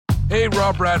Hey,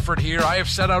 Rob Bradford here. I have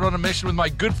set out on a mission with my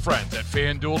good friends at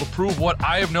FanDuel to prove what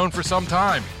I have known for some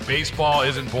time. Baseball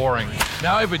isn't boring.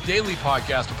 Now I have a daily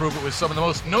podcast to prove it with some of the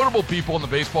most notable people in the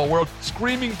baseball world,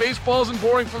 screaming baseball isn't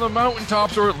boring from the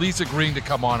mountaintops, or at least agreeing to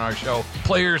come on our show.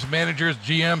 Players, managers,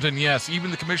 GMs, and yes, even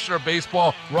the commissioner of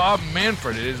baseball, Rob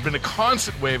Manfred. It has been a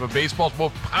constant wave of baseball's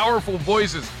most powerful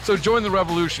voices. So join the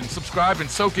revolution. Subscribe and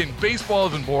soak in Baseball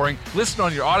Isn't Boring. Listen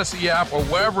on your Odyssey app or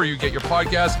wherever you get your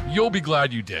podcasts. You'll be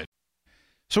glad you did.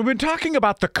 So we've been talking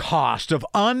about the cost of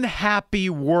unhappy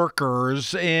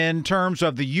workers in terms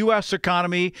of the U.S.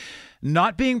 economy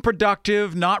not being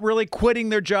productive, not really quitting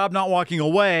their job, not walking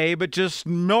away, but just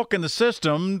milking the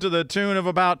system to the tune of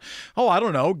about,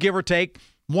 give or take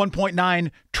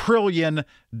 $1.9 trillion.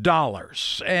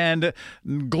 And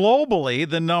globally,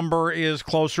 the number is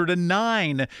closer to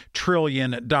 $9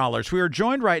 trillion. We are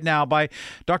joined right now by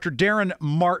Dr. Daren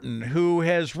Martin, who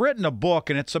has written a book,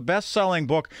 and it's a best-selling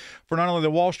book for not only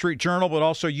the Wall Street Journal, but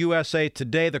also USA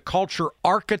Today. The Culture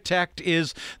Architect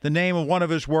is the name of one of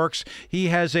his works. He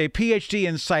has a PhD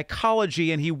in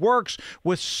psychology, and he works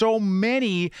with so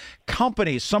many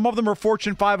companies. Some of them are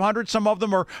Fortune 500. Some of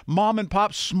them are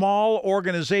mom-and-pop small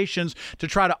organizations to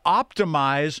try to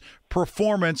optimize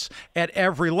performance at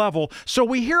every level. So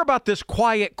we hear about this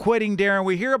quiet quitting, Daren.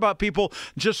 We hear about people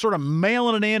just sort of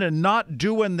mailing it in and not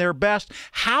doing their best.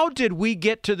 How did we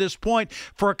get to this point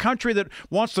for a country that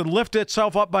wants to lift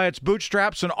itself up by its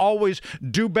bootstraps and always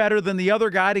do better than the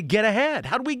other guy to get ahead?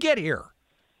 How did we get here?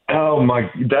 Oh,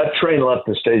 that train left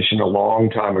the station a long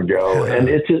time ago, and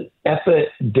it's an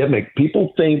epidemic.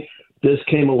 People think this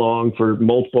came along for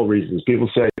multiple reasons. People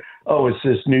say, oh, it's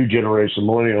this new generation,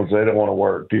 millennials, they don't want to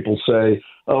work. People say,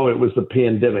 oh, it was the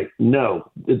pandemic.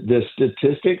 No, the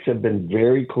statistics have been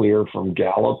very clear from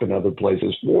Gallup and other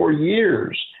places for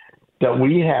years that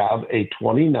we have a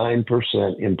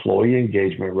 29% employee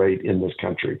engagement rate in this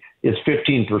country. It's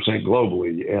 15%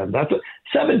 globally, and that's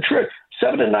 $7 to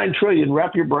 $9 trillion.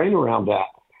 Wrap your brain around that.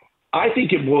 I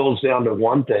think it boils down to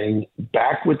one thing.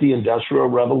 Back with the Industrial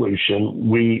Revolution,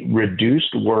 we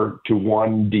reduced work to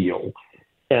one deal.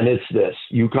 And it's this: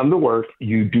 you come to work,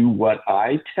 you do what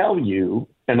I tell you,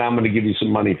 and I'm going to give you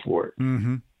some money for it.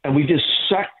 Mm-hmm. And we just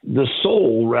sucked the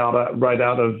soul right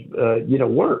out of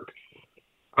work.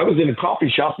 I was in a coffee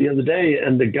shop the other day,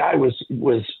 and the guy was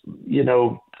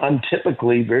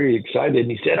untypically very excited.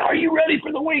 And he said, "Are you ready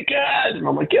for the weekend?" And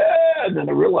I'm like, "Yeah." And then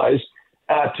I realized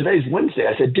today's Wednesday.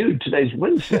 I said, "Dude, today's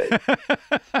Wednesday."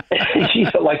 And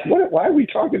he's like, "What? Why are we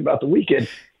talking about the weekend?"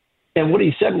 And what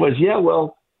he said was, "Yeah,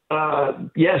 well."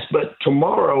 Yes, but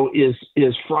tomorrow is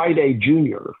Friday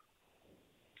Junior.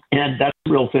 And that's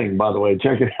a real thing, by the way.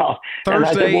 Check it out.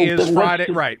 Thursday is Friday,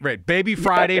 right. Baby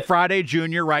Friday, Friday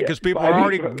Junior, right? Because people are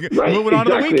already moving on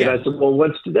to the weekend. And I said, well,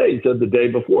 what's today? He said the day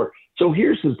before. So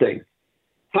here's the thing.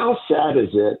 How sad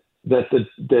is it that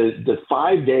the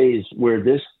 5 days where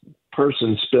this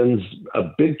person spends a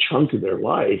big chunk of their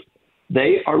life,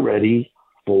 they are ready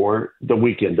for the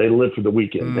weekend. They live for the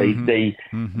weekend. Mm-hmm. They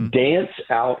dance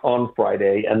out on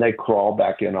Friday and they crawl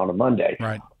back in on a Monday.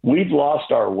 Right. We've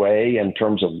lost our way in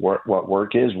terms of what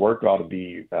work is. Work ought to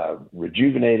be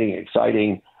rejuvenating,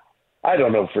 exciting. I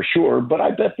don't know for sure, but I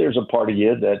bet there's a part of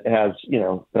you that has,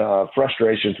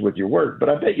 frustrations with your work. But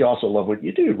I bet you also love what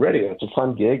you do. Radio, it's a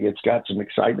fun gig. It's got some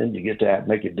excitement. You get to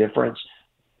make a difference.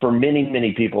 For many,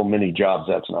 many people, many jobs,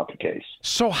 that's not the case.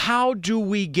 So how do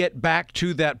we get back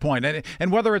to that point?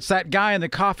 And whether it's that guy in the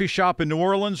coffee shop in New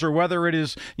Orleans, or whether it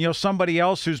is, somebody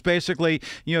else who's basically,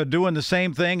 doing the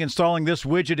same thing, installing this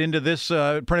widget into this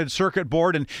printed circuit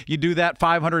board, and you do that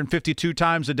 552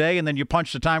 times a day, and then you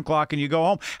punch the time clock and you go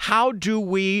home. How do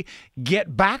we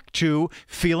get back to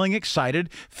feeling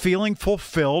excited, feeling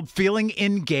fulfilled, feeling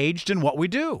engaged in what we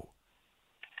do?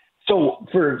 So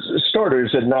for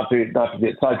starters, and not to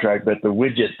get sidetracked, but the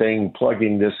widget thing,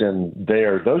 plugging this in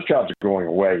there, those jobs are going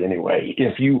away anyway.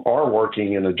 If you are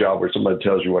working in a job where somebody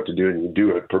tells you what to do and you do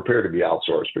it, prepare to be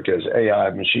outsourced, because AI,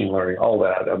 machine learning, all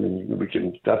that,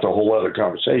 that's a whole other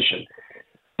conversation.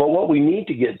 But what we need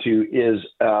to get to is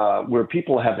where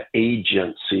people have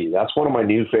agency. That's one of my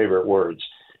new favorite words.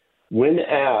 When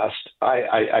asked,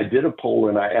 I did a poll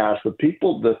and I asked the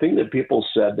thing that people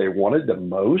said they wanted the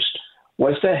most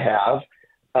was to have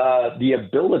the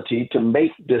ability to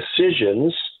make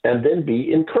decisions and then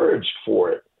be encouraged for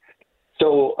it.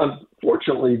 So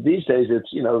unfortunately, these days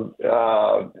it's, do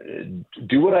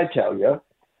what I tell you.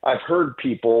 I've heard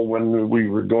people, when we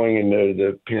were going into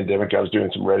the pandemic, I was doing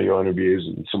some radio interviews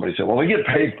and somebody said, well, I get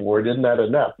paid for it. Isn't that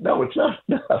enough? No, it's not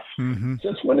enough. Mm-hmm.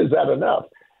 Since when is that enough?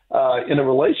 In a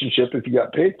relationship, if you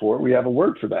got paid for it, we have a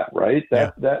word for that, right?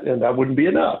 That wouldn't be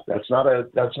enough. That's not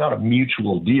a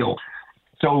mutual deal.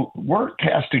 So work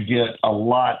has to get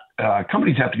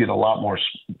companies have to get a lot more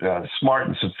smart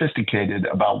and sophisticated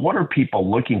about what are people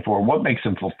looking for, what makes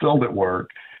them fulfilled at work.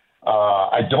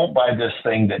 I don't buy this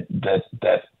thing that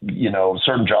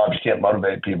certain jobs can't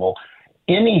motivate people.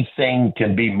 Anything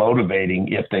can be motivating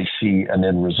if they see an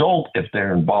end result, if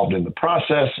they're involved in the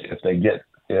process, if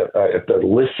they're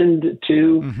listened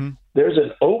to. Mm-hmm. There's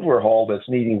an overhaul that's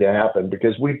needing to happen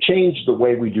because we've changed the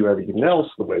way we do everything else,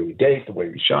 the way we date, the way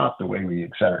we shop, the way we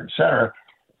et cetera, et cetera.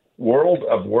 World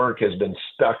of work has been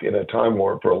stuck in a time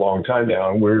warp for a long time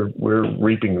now, and we're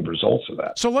reaping the results of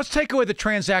that. So let's take away the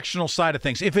transactional side of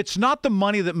things. If it's not the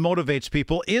money that motivates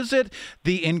people, is it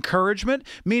the encouragement?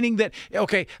 Meaning that,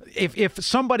 okay, if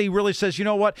somebody really says, you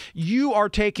know what, you are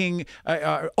taking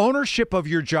ownership of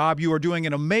your job, you are doing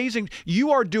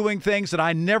you are doing things that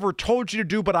I never told you to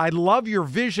do, but I love your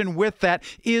vision with that.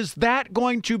 Is that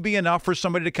going to be enough for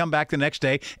somebody to come back the next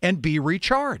day and be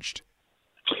recharged?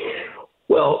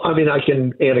 Well, I mean, I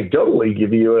can anecdotally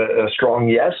give you a strong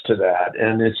yes to that.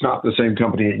 And it's not the same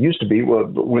company it used to be.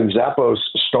 When Zappos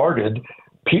started,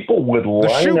 people would line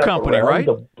up. The shoe company, right?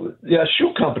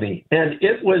 Shoe company. And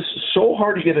it was so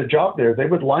hard to get a job there. They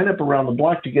would line up around the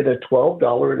block to get a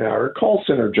 $12 an hour call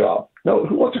center job. No,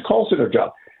 who wants a call center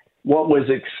job? What was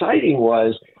exciting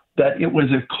was that it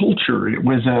was a culture. It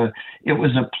was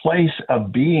a place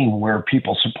of being where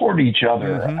people support each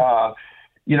other. Mm-hmm.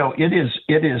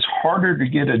 It is harder to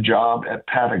get a job at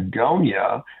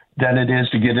Patagonia than it is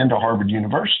to get into Harvard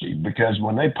University, because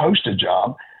when they post a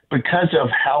job, because of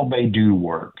how they do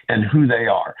work and who they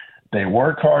are, they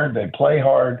work hard, they play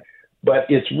hard, but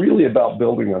it's really about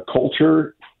building a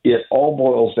culture. It all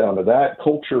boils down to that.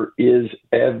 Culture is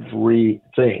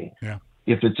everything. Yeah.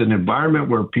 If it's an environment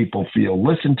where people feel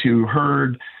listened to,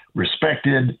 heard,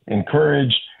 respected,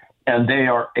 encouraged, and they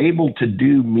are able to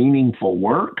do meaningful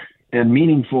work, and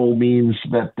meaningful means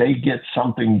that they get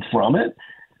something from it,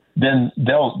 then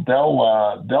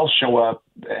they'll show up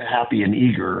happy and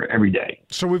eager every day.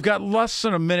 So we've got less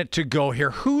than a minute to go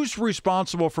here. Who's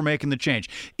responsible for making the change?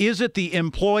 Is it the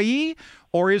employee,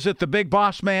 or is it the big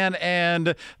boss man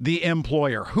and the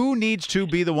employer? Who needs to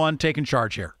be the one taking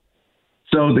charge here?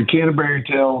 So the Canterbury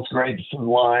Tales great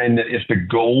line, if the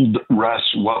gold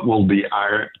rusts, what will the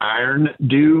iron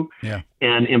do? Yeah.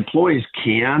 And employees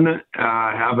can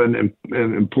have an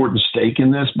important stake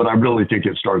in this, but I really think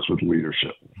it starts with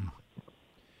leadership.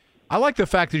 I like the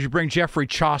fact that you bring Jeffrey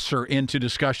Chaucer into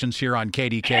discussions here on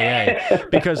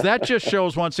KDKA, because that just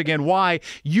shows once again why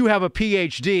you have a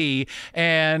PhD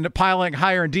and piling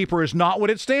higher and deeper is not what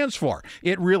it stands for.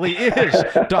 It really is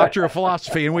Doctor of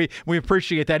Philosophy, and we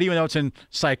appreciate that, even though it's in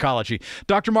psychology.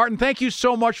 Dr. Martin, thank you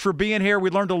so much for being here. We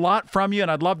learned a lot from you, and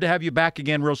I'd love to have you back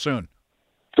again real soon.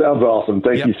 Sounds awesome.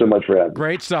 Thank you so much for having me.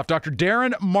 Great stuff. Dr.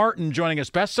 Daren Martin joining us,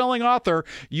 best-selling author,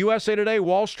 USA Today,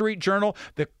 Wall Street Journal,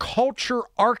 the culture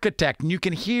architect. And you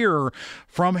can hear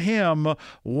from him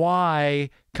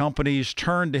why companies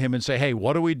turn to him and say, hey,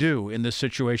 what do we do in this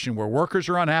situation where workers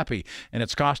are unhappy and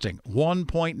it's costing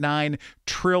 $1.9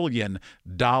 trillion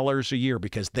a year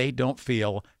because they don't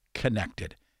feel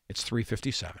connected? It's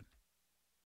 3:57.